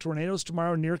 risk of tornadoes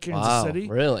tomorrow near Kansas City.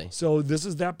 Really? So this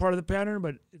is that part of the pattern,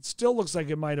 but it still looks like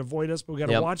it might avoid us. But we got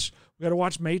to watch. We got to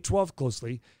watch May 12th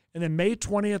closely, and then May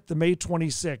 20th to May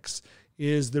 26th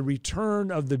is the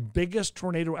return of the biggest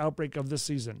tornado outbreak of the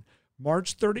season.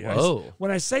 March 30th. When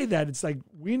I say that, it's like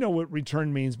we know what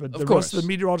return means, but the rest of the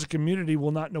meteorological community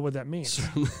will not know what that means.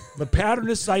 The pattern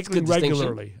is cycling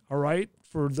regularly. All right,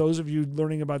 for those of you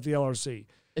learning about the LRC.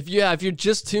 If you're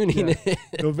just tuning in,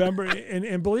 November,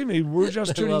 and believe me, we're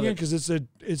just tuning in because it's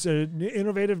an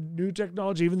innovative new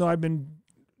technology. Even though I've been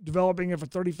developing it for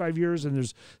 35 years, and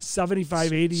there's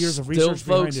 75, 80 years of research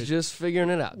behind it. Folks just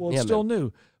figuring it out. Well, it's still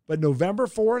new. But November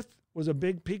 4th was a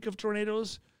big peak of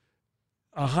tornadoes.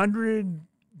 100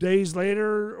 days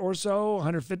later or so,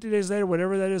 150 days later,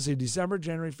 whatever that is, December,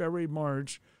 January, February,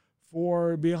 March,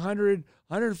 for be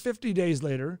 150 days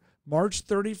later, March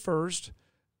 31st,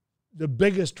 the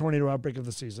biggest tornado outbreak of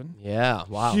the season. Yeah,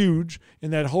 wow. Huge.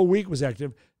 And that whole week was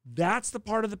active. That's the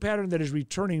part of the pattern that is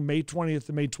returning May 20th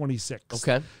to May 26th.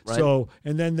 Okay, right. So,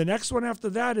 and then the next one after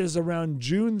that is around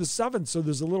June the 7th, so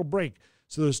there's a little break.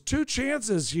 So there's two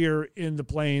chances here in the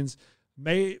plains.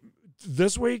 May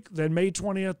this week, then May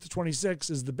 20th to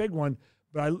 26th is the big one.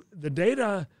 But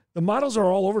the models are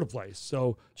all over the place.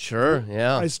 So sure,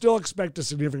 yeah. I still expect a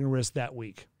significant risk that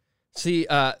week. See,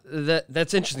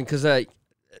 that's interesting because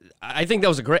I think that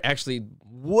was actually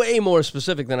way more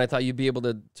specific than I thought you'd be able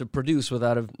to produce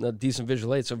without a decent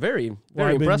visual aid. So very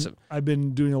impressive. I've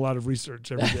been doing a lot of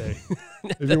research every day.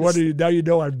 If you're wondering, now you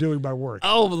know I'm doing my work.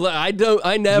 Oh, I never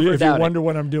doubt it. If you wonder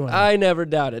what I'm doing. I never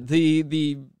doubt it.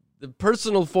 The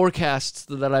personal forecasts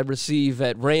that I receive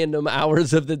at random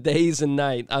hours of the days and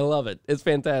night, I love it. It's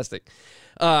fantastic.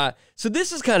 So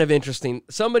this is kind of interesting.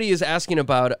 Somebody is asking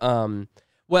about,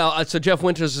 so Jeff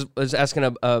Winters is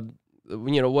asking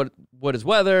what is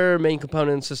weather, main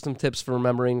component, system tips for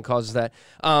remembering causes that.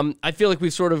 I feel like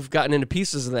we've sort of gotten into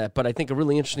pieces of that, but I think a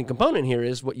really interesting component here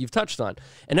is what you've touched on.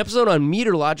 An episode on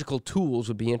meteorological tools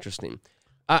would be interesting.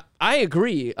 I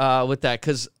agree with that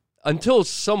because until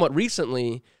somewhat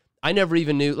recently, I never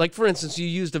even knew. Like, for instance, you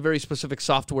used a very specific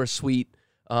software suite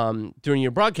during your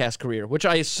broadcast career, which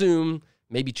I assume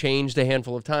maybe changed a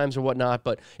handful of times or whatnot,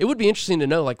 but it would be interesting to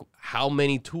know like how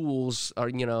many tools are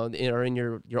in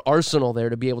your arsenal there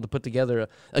to be able to put together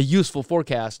a useful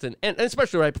forecast and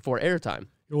especially right before airtime.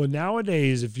 Well,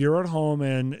 nowadays, if you're at home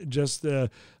and just a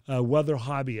weather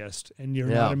hobbyist and you're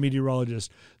not a meteorologist,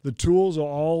 the tools are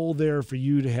all there for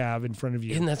you to have in front of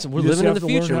you. And we're living in the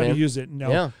future, man. Learn how to use it.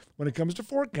 Now, when it comes to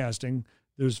forecasting,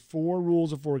 there's 4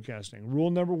 rules of forecasting.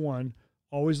 Rule number 1,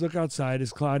 always look outside.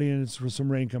 It's cloudy and it's some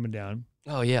rain coming down.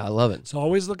 Oh, yeah, I love it. So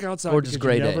always look outside Gorgeous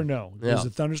because you day. never know. Because a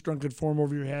thunderstorm could form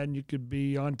over your head and you could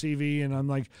be on TV and I'm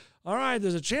like, all right,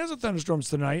 there's a chance of thunderstorms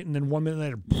tonight. And then 1 minute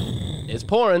later, it's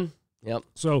pouring. Yep.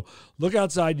 So look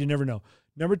outside. You never know.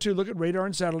 Number 2, look at radar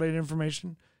and satellite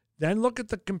information. Then look at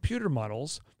the computer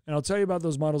models. And I'll tell you about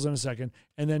those models in a second.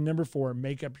 And then number 4,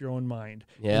 make up your own mind.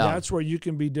 Yeah. And that's where you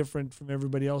can be different from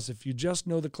everybody else. If you just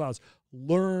know the clouds,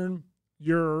 learn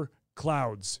your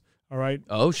clouds. All right.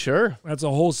 Oh, sure. That's a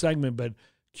whole segment, but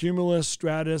cumulus,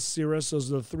 stratus, cirrus,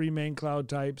 those are the 3 main cloud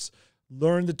types.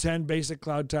 Learn the 10 basic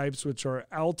cloud types, which are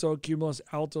alto, cumulus,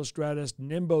 alto, stratus,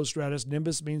 nimbostratus.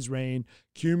 Nimbus means rain.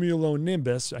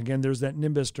 Cumulonimbus, again, there's that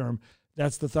nimbus term.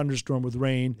 That's the thunderstorm with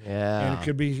rain. Yeah. And it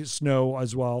could be snow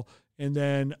as well. And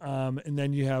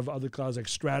then you have other clouds like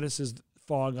stratus is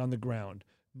fog on the ground.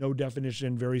 No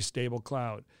definition, very stable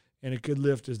cloud. And it could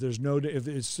lift if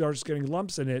it starts getting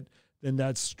lumps in it, then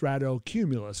that's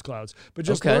stratocumulus clouds. But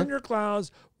just learn your clouds,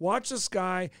 watch the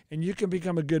sky, and you can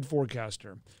become a good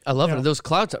forecaster. I love it. Those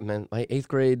clouds, man. My 8th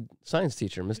grade science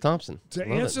teacher, Miss Thompson. To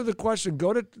answer the question,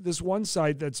 go to this one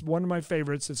site that's one of my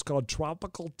favorites. It's called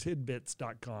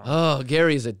tropicaltidbits.com. Oh,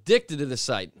 Gary's addicted to this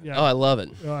site. Yeah. Oh, I love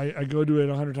it. I go to it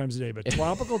 100 times a day. But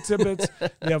Tropical Tidbits,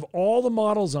 they have all the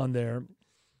models on there.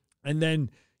 And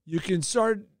then you can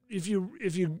start, if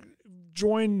you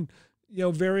join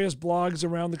various blogs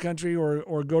around the country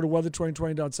or go to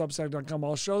weather2020.substack.com.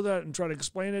 I'll show that and try to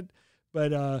explain it.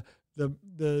 But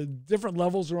the different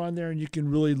levels are on there, and you can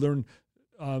really learn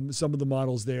some of the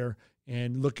models there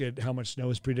and look at how much snow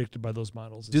is predicted by those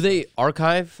models. Do they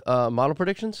archive model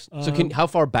predictions? So how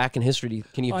far back in history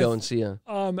can you go and see a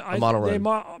model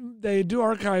run? They do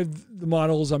archive the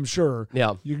models, I'm sure.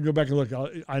 Yeah. You can go back and look.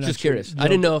 I'm just curious. I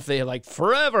didn't know if they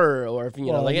forever or if,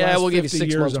 we'll give you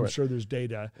 6 months. I'm sure there's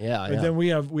data. Yeah. But then we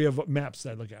have maps that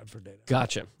I look at for data.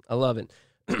 Gotcha. I love it.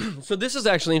 So this is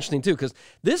actually interesting too, because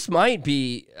this might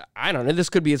be, I don't know, this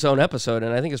could be its own episode,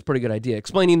 and I think it's a pretty good idea,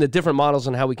 explaining the different models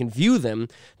and how we can view them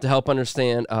to help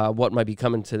understand what might be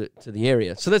coming to the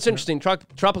area. So that's interesting.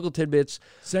 Tropical tidbits.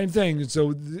 Same thing.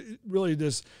 So really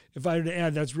this, if I had to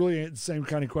add, that's really the same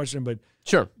kind of question, but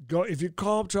sure. If you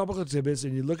call up tropical tidbits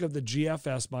and you look at the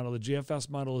GFS model, the GFS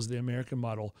model is the American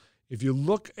model. If you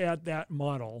look at that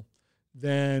model,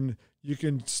 then you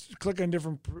can click on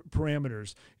different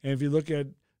parameters. And if you look at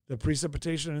the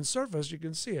precipitation and surface, you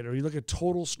can see it. Or you look at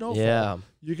total snowfall,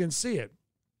 you can see it.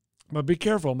 But be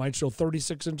careful. It might show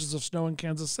 36 inches of snow in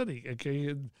Kansas City. Okay,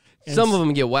 and some of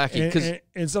them get wacky.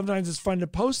 And sometimes it's fun to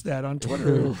post that on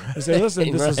Twitter and say,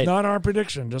 listen, this is not our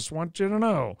prediction. Just want you to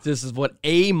know. This is what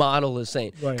a model is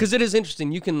saying. Because it is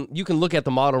interesting. You can look at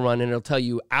the model run and it'll tell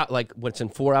you out like what's in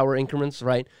 4-hour increments,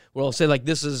 right? Where it'll say like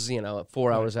this is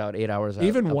 4 hours out, 8 hours out.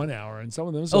 Even 1 hour. And some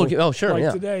of them. So sure.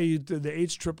 Like today, the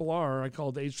HRRR, I call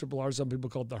it the HRRR. Some people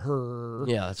call it the HRRR.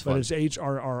 Yeah, that's fun. But it's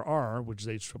HRRR, which is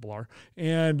HRRR.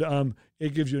 And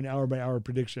it gives you an hour-by-hour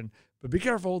prediction. But be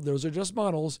careful. Those are just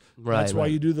models. That's why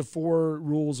you do the 4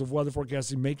 rules of weather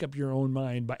forecasting. Make up your own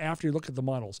mind. But after you look at the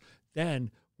models,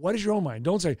 then what is your own mind?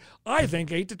 Don't say, I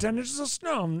think 8 to 10 inches of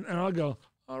snow. And I'll go,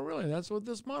 oh, really? That's what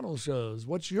this model shows.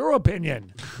 What's your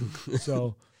opinion?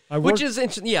 So which is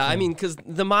interesting. Yeah, I mean, because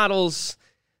the models,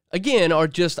 again, are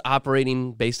just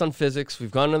operating based on physics.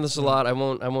 We've gone into this a lot. I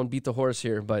won't beat the horse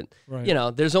here, but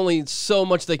there's only so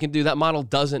much they can do. That model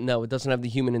doesn't know. It doesn't have the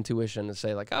human intuition to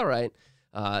say like, all right,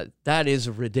 that is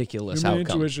a ridiculous human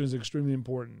outcome. Intuition is extremely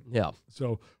important. Yeah.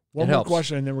 So one more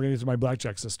question, and then we're going to get to my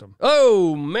blackjack system.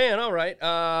 Oh man! All right.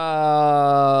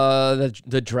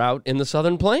 The drought in the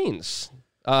Southern Plains.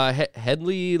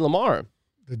 Hedley Lamar.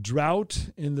 The drought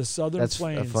in the Southern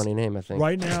Plains. That's a funny name, I think.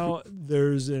 Right now,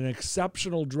 there's an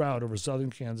exceptional drought over southern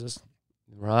Kansas,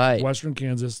 western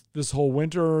Kansas. This whole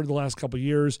winter, the last couple of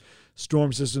years,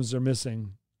 storm systems are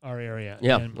missing our area.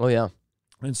 Yeah.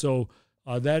 And so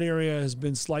that area has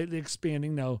been slightly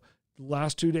expanding. Now, the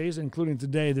last 2 days, including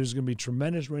today, there's going to be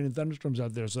tremendous rain and thunderstorms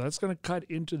out there. So that's going to cut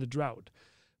into the drought.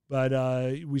 But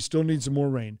we still need some more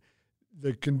rain.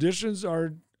 The conditions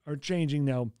are changing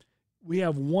now. We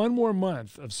have 1 more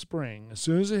month of spring. As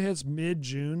soon as it hits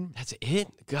mid-June. That's it?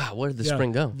 God, where did the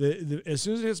spring go? As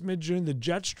soon as it hits mid-June, the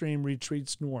jet stream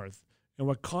retreats north. And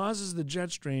what causes the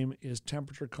jet stream is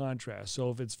temperature contrast.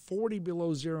 So if it's 40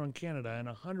 below zero in Canada and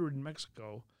 100 in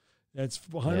Mexico, that's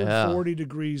 140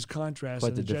 degrees contrast. Quite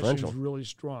and the jet stream is really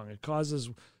strong. It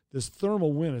causes this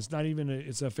thermal wind. It's not even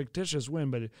it's a fictitious wind,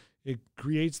 but it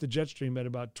creates the jet stream at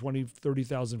about 20,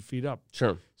 30,000 feet up.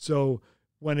 Sure. So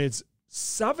when it's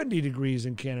 70 degrees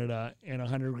in Canada and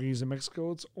 100 degrees in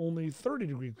Mexico, it's only 30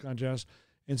 degree contrast.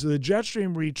 And so the jet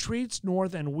stream retreats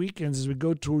north and weakens as we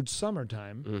go towards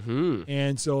summertime. Mm-hmm.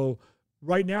 And so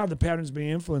right now the pattern's being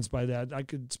influenced by that. I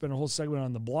could spend a whole segment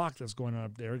on the block that's going on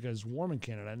up there because it's warm in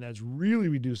Canada, and that's really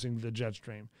reducing the jet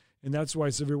stream. And that's why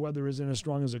severe weather isn't as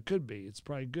strong as it could be. It's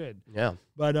probably good. Yeah.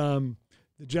 But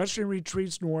the jet stream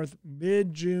retreats north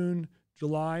mid-June,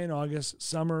 July, and August,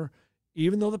 summer.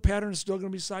 Even though the pattern is still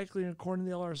going to be cycling according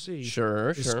to the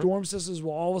LRC, the storm systems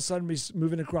will all of a sudden be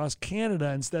moving across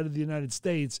Canada instead of the United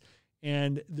States,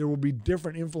 and there will be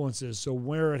different influences. So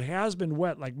where it has been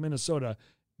wet, like Minnesota,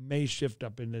 may shift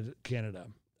up into Canada.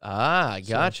 Ah,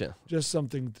 gotcha. So just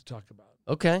something to talk about.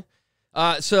 Okay.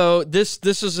 So this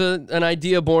is an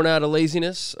idea born out of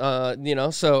laziness,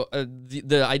 so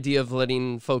the idea of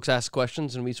letting folks ask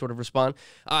questions and we sort of respond.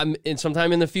 And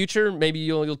sometime in the future, maybe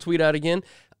you'll tweet out again.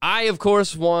 I, of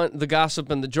course, want the gossip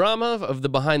and the drama of the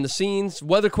behind the scenes.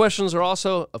 Weather questions are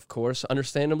also, of course,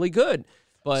 understandably good.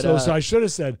 But so I should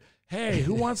have said, hey,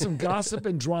 who wants some gossip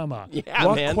and drama?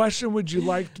 What question would you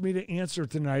like me to answer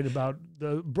tonight about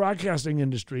the broadcasting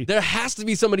industry? There has to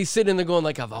be somebody sitting there going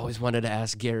like, I've always wanted to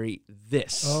ask Gary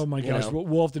this. Oh, my gosh.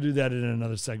 We'll have to do that in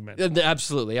another segment.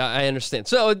 Absolutely. I understand.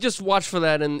 So just watch for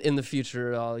that in the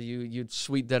future, all you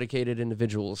sweet, dedicated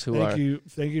individuals who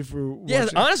Thank you for watching. Yeah,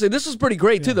 honestly, this was pretty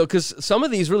great, too, though, because some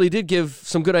of these really did give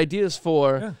some good ideas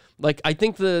for... Yeah. Like, I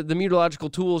think the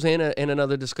meteorological tools and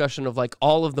another discussion of, like,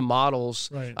 all of the models.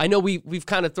 Right. I know we've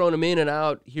kind of thrown them in and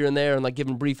out here and there and, like,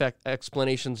 given brief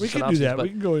explanations. We can do that. We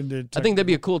can go into I think that'd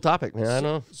be a cool topic, man. I don't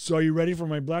know. So are you ready for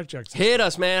my blackjack system? Hit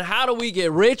us, man. How do we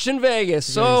get rich in Vegas?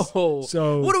 So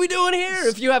what are we doing here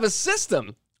if you have a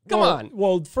system? Come on.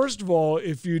 Well, first of all,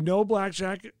 if you know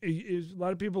blackjack, a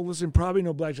lot of people listening probably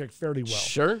know blackjack fairly well.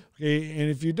 Sure. Okay,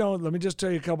 and if you don't, let me just tell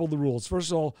you a couple of the rules.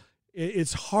 First of all,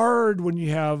 it's hard when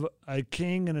you have a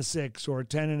king and a 6 or a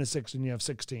 10 and a 6 and you have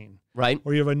 16. Right.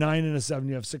 Or you have a 9 and a 7,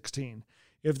 you have 16.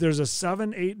 If there's a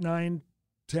 7, 8, 9,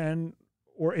 10,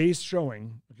 or ace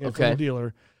showing, from the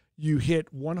dealer, you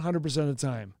hit 100% of the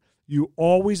time. You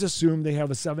always assume they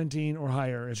have a 17 or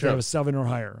higher if they have a 7 or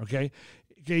higher, okay?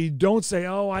 You don't say,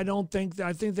 I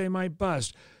think they might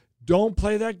bust. Don't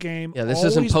play that game. Yeah, this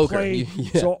isn't poker.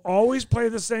 So always play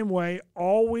the same way.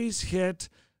 Always hit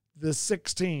the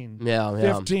 16,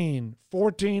 15,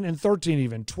 14, and 13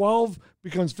 even. 12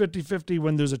 becomes 50-50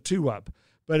 when there's a 2 up.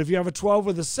 But if you have a 12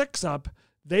 with a 6 up,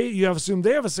 you have assumed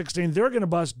they have a 16, they're going to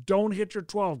bust. Don't hit your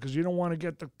 12 because you don't want to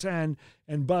get the 10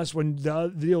 and bust when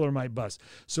the dealer might bust.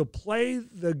 So play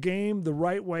the game the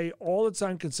right way all the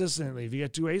time consistently. If you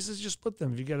get 2 aces, you split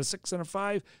them. If you get a 6 and a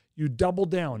 5, you double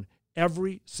down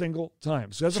every single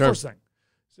time. So that's the first thing.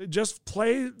 So just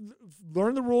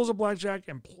learn the rules of blackjack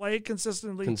and play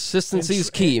consistently. Consistency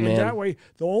is key, man. And that way,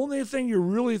 the only thing you're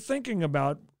really thinking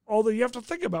about, although you have to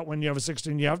think about when you have a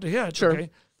 16, you have to hit,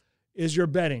 okay, is your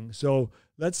betting. So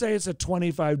let's say it's a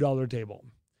 $25 table.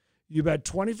 You bet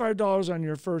 $25 on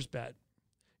your first bet.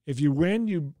 If you win,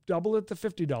 you double it to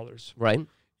 $50. Right.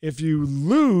 If you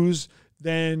lose,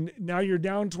 then now you're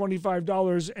down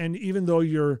 $25, and even though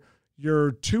you're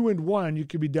 2-1, you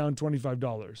could be down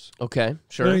 $25. Okay,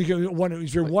 sure. If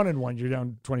you're 1-1, you're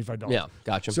down $25. Yeah,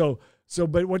 gotcha. So,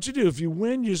 but what you do, if you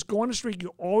win, you just go on a streak.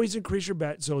 You always increase your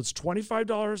bet. So it's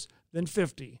 $25, then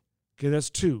 $50. Okay, that's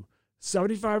 2.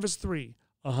 75 is 3.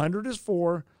 100 is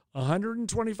 4.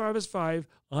 125 is 5.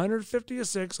 150 is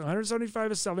 6.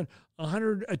 175 is 7.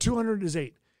 200 is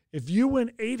 8. If you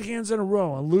win 8 hands in a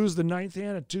row and lose the 9th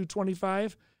hand at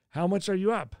 225, how much are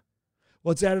you up?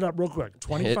 Let's add it up real quick.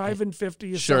 25 and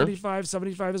 50 is 75.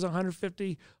 75 is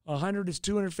 150. 100 is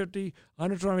 250.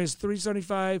 120 is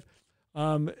 375.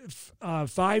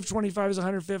 525 is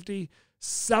 150.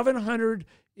 700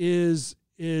 is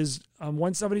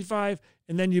 175.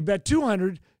 And then you bet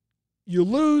 200. You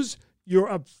lose. You're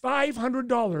up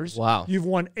 $500. Wow. You've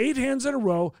won 8 hands in a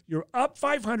row. You're up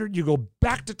 500. You go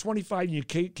back to 25 and you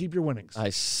keep your winnings. I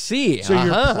see. So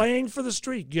you're playing for the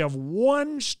streak. You have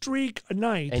 1 streak a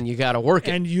night. And you got to work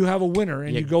it. And you have a winner.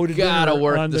 And you go to dinner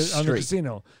on the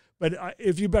casino. But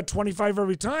if you bet 25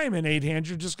 every time in 8 hands,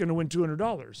 you're just going to win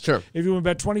 $200. Sure. If you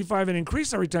bet 25 and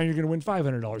increase every time, you're going to win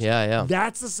 $500. Yeah.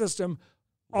 That's the system.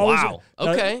 Wow.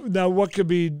 Okay. Now, what could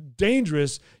be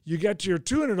dangerous, you get to your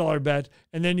 $200 bet,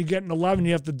 and then you get an 11,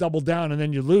 you have to double down, and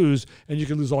then you lose, and you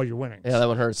can lose all your winnings. Yeah, that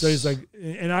one hurts. So he's like,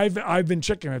 and I've been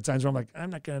chicken at times where I'm like,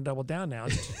 I'm not going to double down now.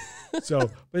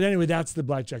 But anyway, that's the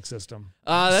blackjack system.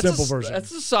 Simple version.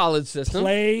 That's a solid system.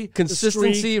 Play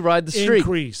consistency, ride the streak.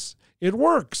 Increase. It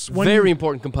works. Very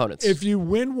important components. If you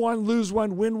win 1, lose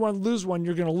 1, win 1, lose 1,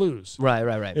 you're going to lose. Right.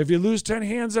 If you lose 10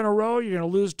 hands in a row, you're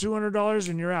going to lose $200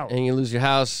 and you're out. And you lose your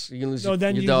house. You lose your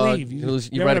you dog. Leave.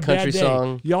 You write a country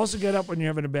song. You also get up when you're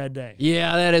having a bad day.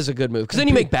 Yeah, that is a good move. Because then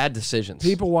you make bad decisions.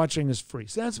 People watching is free.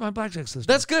 So that's my blackjack system.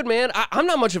 That's good, man. I'm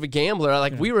not much of a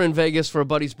gambler. We were in Vegas for a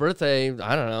buddy's birthday,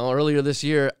 I don't know, earlier this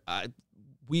year. I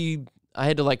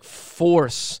had to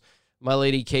force my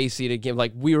lady Casey to give,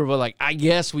 we were like, I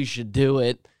guess we should do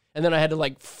it. And then I had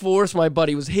to force my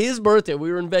buddy. It was his birthday.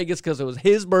 We were in Vegas because it was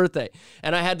his birthday.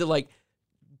 And I had to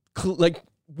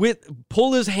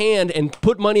pull his hand and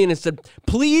put money in and said,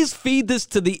 please feed this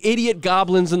to the idiot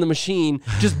goblins in the machine.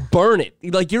 Just burn it.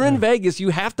 You're in Vegas. You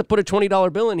have to put a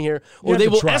 $20 bill in here or they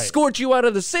will escort you out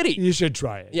of the city. You should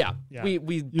try it. Yeah.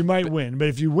 You might win, but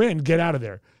if you win, get out of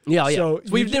there. Yeah. So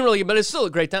we didn't really, but it's still a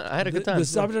great time. I had a good time. The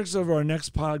subjects of our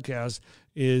next podcast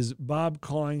is Bob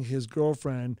calling his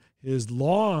girlfriend, his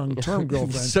long-term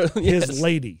girlfriend, his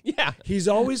lady. Yeah. He's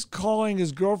always calling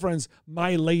his girlfriends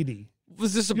my lady.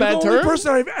 Was this a You're bad the term? only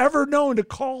person I've ever known to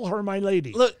call her my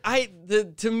lady. Look,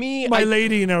 to me, my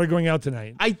lady and I are going out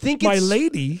tonight. I think my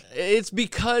lady. It's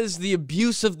because the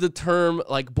abuse of the term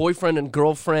boyfriend and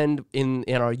girlfriend in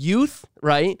our youth,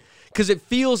 right? Because it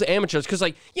feels amateurish. Because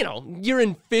you're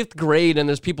in 5th grade and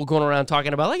there's people going around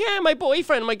talking about my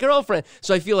boyfriend, my girlfriend.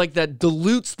 So I feel like that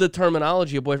dilutes the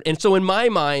terminology of boyfriend. And so in my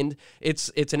mind, it's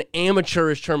an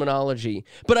amateurish terminology.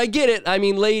 But I get it. I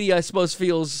mean, lady, I suppose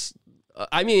feels.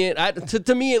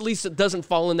 To me, at least, it doesn't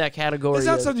fall in that category. It's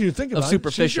not something you think about.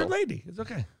 Superficial. She's your lady. It's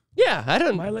okay. Yeah, I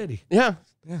don't. My lady. Yeah.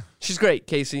 She's great,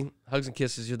 Casey. Hugs and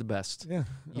kisses. You're the best. Yeah.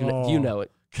 You know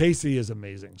it. Casey is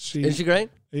amazing. Is she great?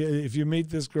 If you meet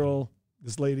this girl,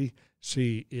 this lady,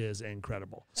 she is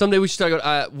incredible. Someday we should talk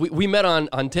about. We met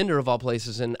on Tinder of all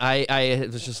places, and I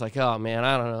was just like, oh man,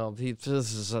 I don't know.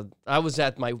 I was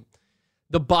at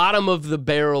the bottom of the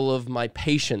barrel of my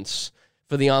patience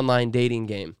for the online dating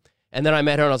game. And then I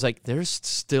met her, and I was like, there's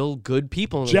still good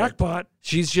people in the Jackpot. world.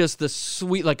 She's just the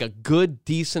sweet, a good,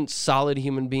 decent, solid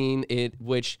human being,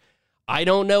 which I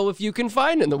don't know if you can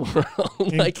find in the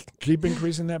world. Keep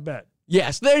increasing that bet.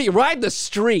 Yes, there you ride the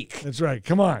streak. That's right.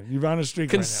 Come on, you're on a streak.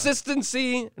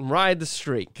 Consistency and ride the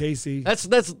streak. Casey. This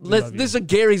is a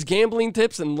Gary's gambling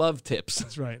tips and love tips.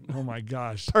 That's right. Oh my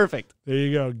gosh. Perfect. There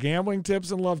you go. Gambling tips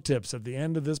and love tips at the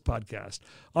end of this podcast.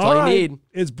 All right. You need.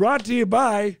 It's brought to you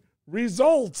by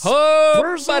Results. Oh,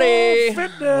 Personal buddy.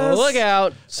 Fitness. Look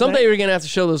out. Someday you're going to have to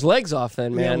show those legs off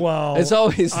then, man. Yeah, well, it's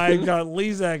always. I got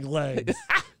Lezak legs.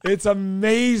 It's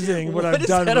amazing what I've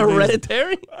done. Is that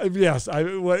hereditary? Yes.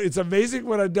 It's amazing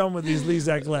what I've done with these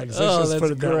Lezak legs. Let's just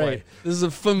put it that way. This is a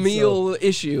familial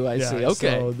issue, I see.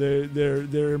 Okay. So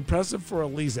they're impressive for a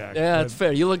Lezak. Yeah, that's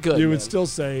fair. You look good. You would still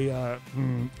say,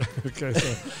 okay.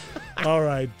 So, all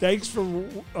right. Thanks for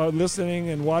listening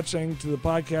and watching to the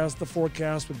podcast, The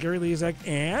Forecast with Gary Lezak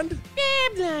and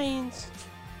Gab Lions.